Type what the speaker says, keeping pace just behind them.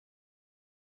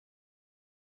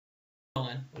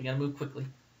on. We gotta move quickly.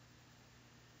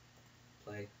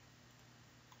 Play.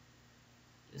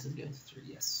 This is good. 3,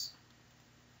 yes.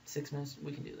 6 minutes.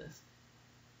 We can do this.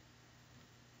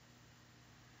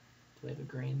 Do we have a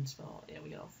green spell? Yeah, we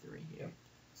got all 3 here. Yep.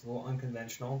 It's a little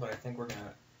unconventional, but I think we're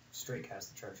gonna straight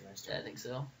cast the Charger next turn. Yeah, I think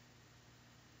so.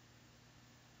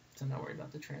 So I'm not worried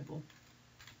about the trample.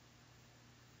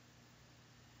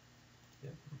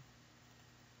 Yep.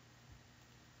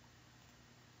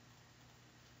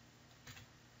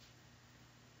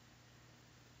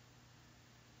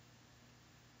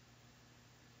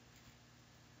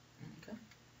 Okay.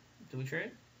 Do we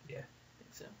trade? Yeah. I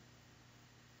think so.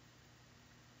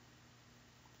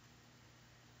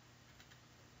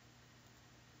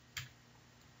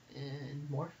 And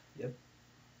morph? Yep.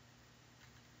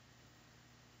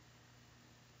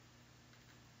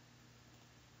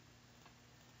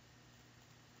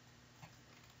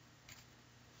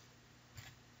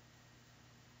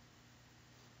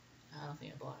 I don't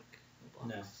think I block.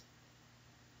 No. Blocks.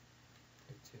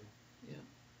 Take 2. Yeah.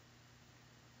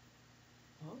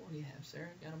 Oh, what do you have, sir?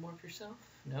 Gotta morph yourself?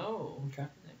 No. Okay.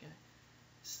 That guy. I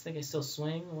think I still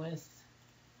swing with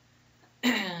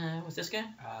with this guy?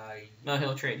 No,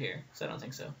 he'll trade here, so I don't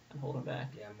think so. I'm holding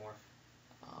back. Yeah, morph.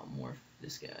 Morph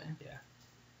this guy. Yeah.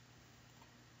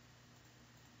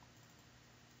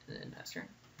 And then master.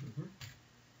 Mm-hmm.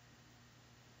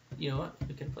 You know what?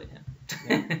 We could have played him.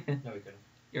 No, we couldn't.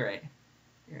 You're right.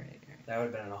 You're right. That would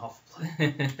have been an awful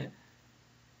play.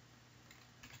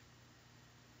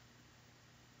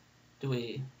 Do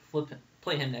we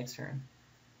play him next turn?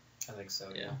 I think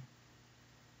so, yeah.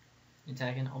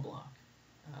 Attacking, I'll block.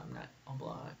 I'll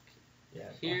block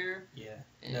here. Yeah.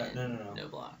 And No. No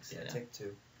blocks. Yeah, take 2.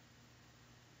 So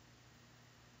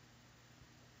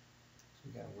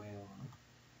we got a whale on.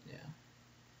 Yeah.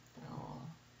 Oh.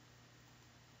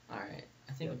 Alright.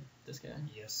 I think this guy.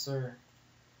 Yes, sir.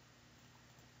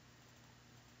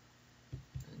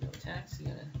 No attacks. He's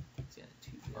got a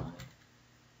 2/5.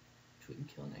 Which we can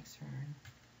kill next turn.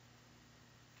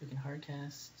 We can hard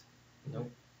cast.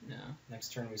 Nope. No.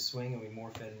 Next turn we swing and we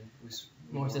morph in. We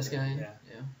morph this guy? Yeah.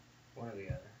 Yeah. One or the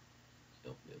other.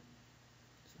 Yep.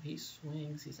 So he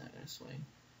swings. He's not going to swing.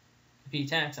 If he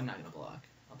attacks, I'm not going to block.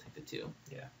 I'll take the 2.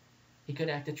 Yeah. He could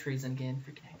act a treason again.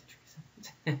 Freaking act a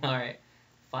treason. Alright.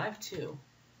 5/2.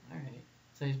 Alright.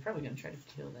 So he's probably going to try to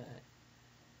kill that.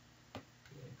 Yeah,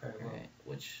 he probably will. Alright.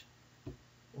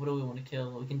 What do we want to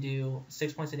kill? We can do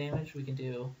 6 points of damage. We can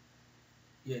do...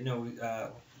 Yeah, no,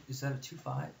 is that a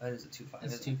 2/5? That is a 2/5.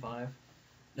 It's a 2/5.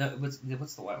 No, what's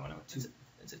the white one?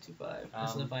 It's a 2/5.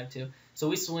 This is a 5/2. So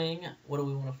we swing. What do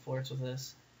we want to force with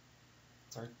this?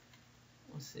 Sorry?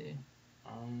 Let's see.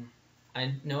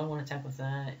 I know I want to attack with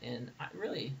that, and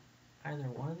really, either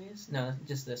one of these? No,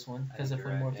 just this one, because if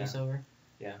we morph this over.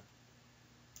 Yeah.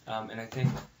 And I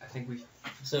think we.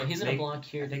 So he's gonna block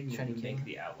here. I think to try to make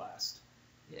the Outlast.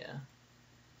 Yeah.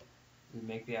 We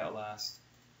make the Outlast,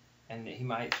 and he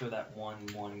might throw that one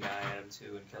guy at him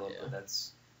too and kill it, but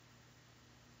that's.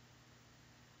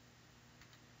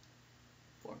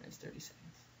 4 minutes 30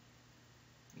 seconds.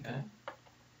 Okay.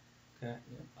 Okay.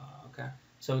 Yep. Okay.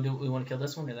 So do we want to kill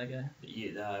this one or that guy?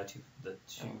 Yeah, the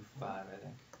 2/5, I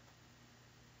think.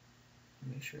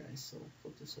 Make sure I still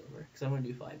flip this over, because I'm gonna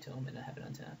do 5 to him and I have it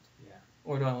untapped. Yeah.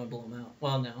 Or do I want to blow him out?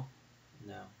 Well, no.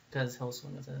 No. Because he'll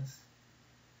swing with this.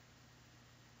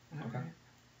 Okay. Right.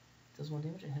 Does 1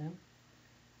 damage to him.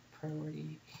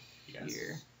 Priority here.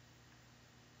 Yes.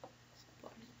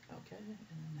 Okay,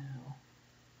 and now.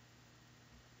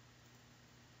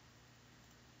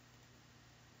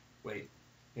 Wait,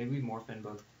 maybe we morph in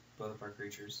both of our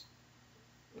creatures.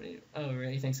 Oh,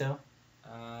 really? You think so?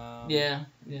 Yeah,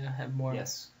 have more.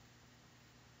 Yes.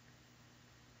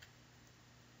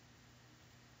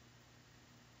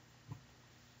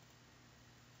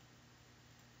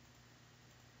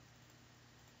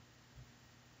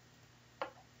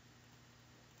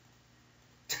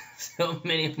 So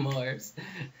many Mars.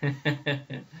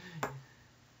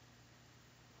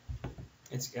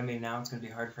 Now it's going to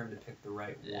be hard for him to pick the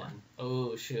right one.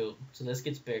 Oh, shoot. So this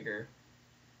gets bigger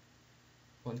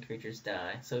when creatures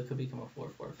die. So it could become a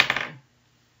 4/4/5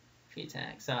 if he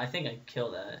attacks. So I think I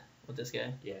kill that with this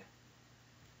guy. Yeah.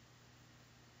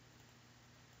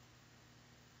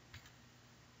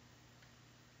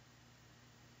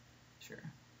 Sure.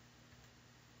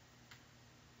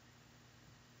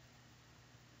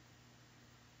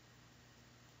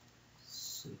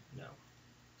 No.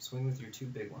 Swing with your 2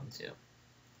 big ones. Yep.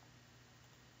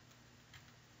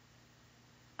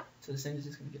 So this thing is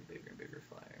just going to get bigger and bigger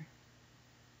flyer.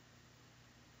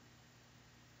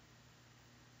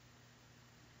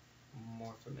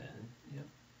 Morph him in. Yep.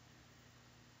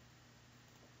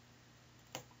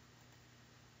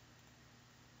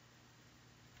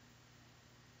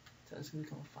 So it's gonna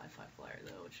become a 5/5 flyer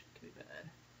though, which could be bad.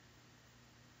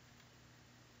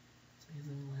 So he's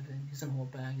an 11. He's gonna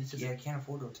hold back. He's just Yeah, can't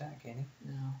afford to attack, can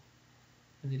he? no.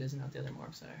 If he doesn't know what the other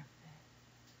morphs are.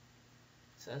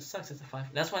 So that sucks. It's a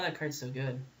 5. That's why that card's so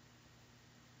good.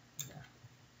 Yeah.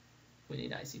 We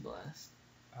need Icy Blast.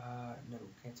 No,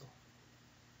 cancel.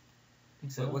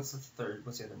 Think so? What's the third?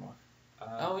 What's the other morph?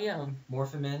 Oh yeah.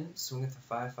 Morph him in, swing with the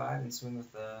 5/5, and swing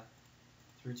with the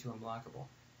 3/2 unblockable.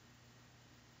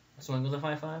 Swing with a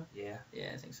 5/5. Yeah.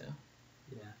 Yeah, I think so.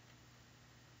 Yeah.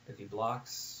 If he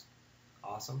blocks,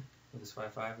 awesome. With his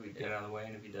 5/5, we get it out of the way,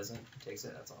 and if he doesn't, he takes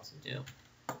it. That's awesome. Yep.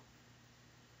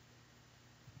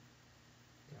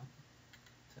 Yeah.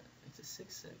 So it's a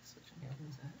 6/6, which I'm thinking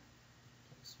is that.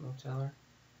 Smoke Teller.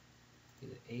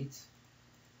 Get an 8.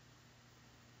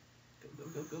 Go, go,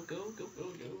 go, go, go, go, go,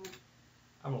 go.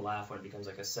 I'm gonna laugh when it becomes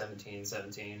like a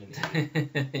 17/17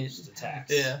 and he just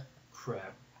attacks. Yeah.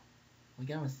 Crap. We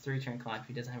got him with 3-turn clock if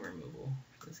he doesn't have removal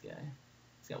for this guy.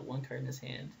 He's got 1 card in his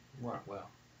hand. Right, well.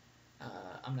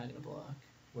 I'm not gonna block.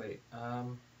 Wait,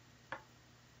 No.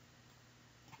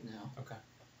 Okay.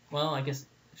 Well, I guess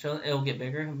it'll get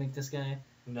bigger and make this guy.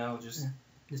 No, just.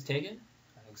 Just take it?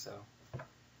 I think so.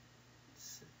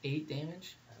 It's 8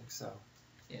 damage? I think so.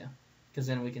 Yeah. Because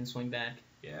then we can swing back.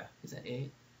 Yeah. Is that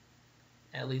 8?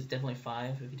 At least definitely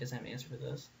 5 if he doesn't have an answer for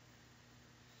this.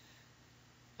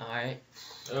 Alright.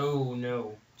 Oh,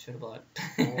 no. Should have blocked.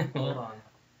 Hold on.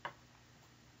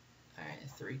 Alright,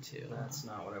 3/2. That's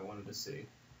not what I wanted to see.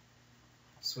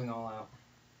 Swing all out.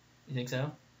 You think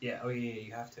so? Yeah, oh yeah,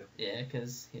 you have to. Yeah,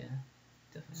 because, yeah.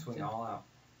 Definitely. Swing all out.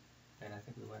 And I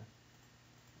think we win.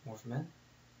 Morph him in?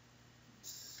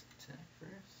 Let's attack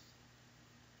first.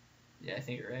 Yeah, I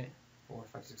think you're right. 4,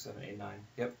 5, 6, 7, 8, 9.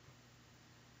 Yep.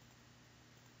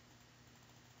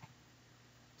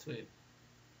 Sweet.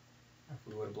 If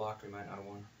we would have blocked, we might not have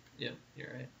won. Yep,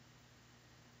 you're right.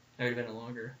 I would have been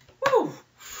longer. Woo!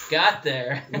 Got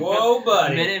there. Whoa,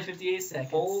 buddy. Minute and 58 seconds.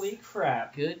 Holy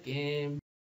crap. Good game.